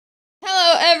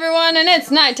everyone, and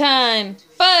it's nighttime.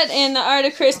 But in the art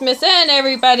of Christmas and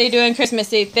everybody doing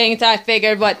Christmassy things, I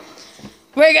figured we're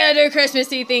gonna do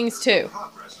Christmassy things too.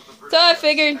 So I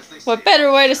figured what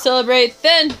better way to celebrate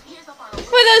than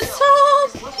with a song.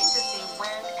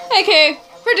 Okay,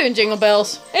 we're doing Jingle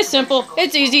Bells. It's simple,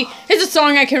 it's easy, it's a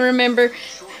song I can remember.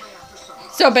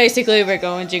 So basically we're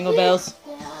going Jingle Bells.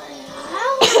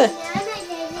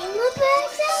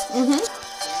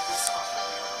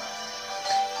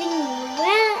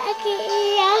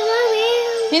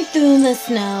 Into the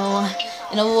snow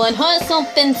in a one-horse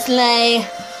open sleigh,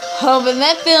 over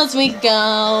the fields we go,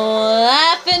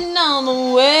 laughing all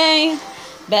the way.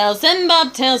 Bells and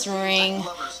bobtails ring,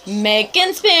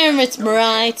 making spirits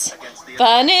bright.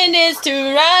 Fun it is to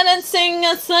ride and sing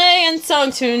a sleighing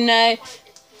song tonight.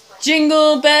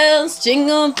 Jingle bells,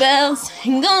 jingle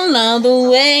all the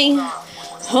way.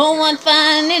 Oh, what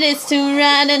fun it is to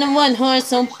ride in a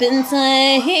one-horse open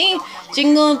sleigh.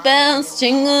 Jingle bells,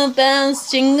 jingle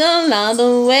all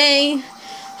the way.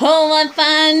 Oh, what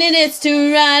fun it is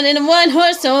to ride in a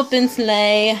one-horse open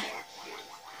sleigh.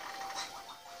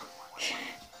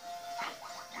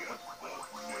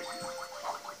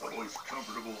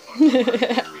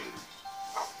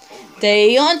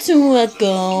 Day or two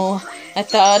ago, I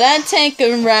thought I'd take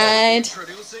a ride.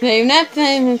 Maybe not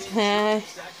famous pie.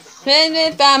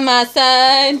 Baby by my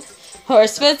side.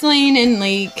 Horse was lean and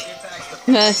leak.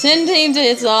 Nothing seemed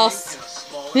it's lost.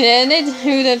 And it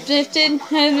would have drifted.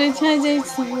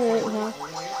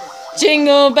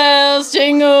 Jingle bells,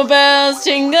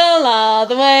 jingle all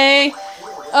the way.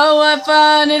 Oh, what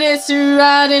fun it is to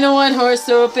ride in a one-horse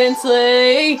open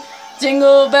sleigh.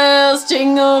 Jingle bells,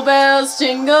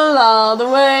 jingle all the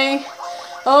way.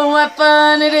 Oh, what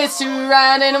fun it is to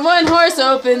ride in a one-horse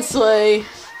open sleigh.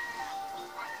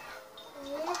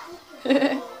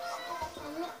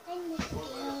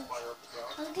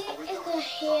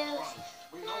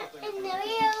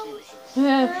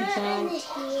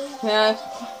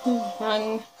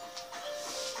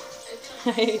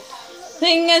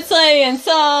 Sing a sleighing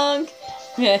song,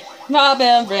 bob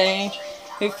and ring,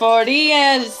 with 40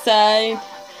 at his side.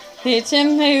 Hitch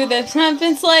him who the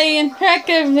trumpet sleighing, crack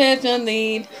a whip and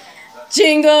lead.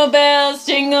 Jingle bells,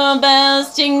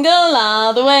 jingle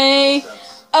all the way.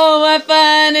 Oh, what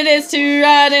fun it is to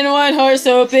ride in a one-horse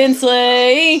open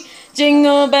sleigh.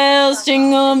 Jingle bells,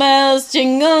 jingle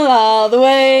all the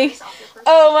way.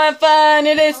 Oh, what fun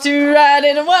it is to ride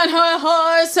in a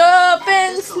one-horse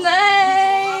open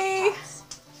sleigh.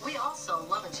 We also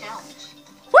love a challenge.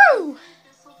 Woo!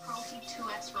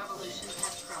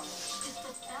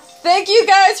 Thank you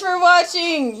guys for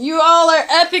watching. You all are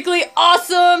epically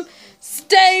awesome.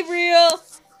 Stay real.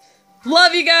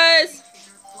 Love you guys.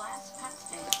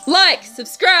 Like,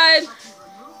 subscribe,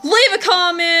 leave a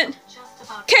comment.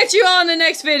 Catch you all in the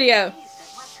next video.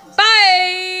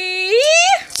 Bye!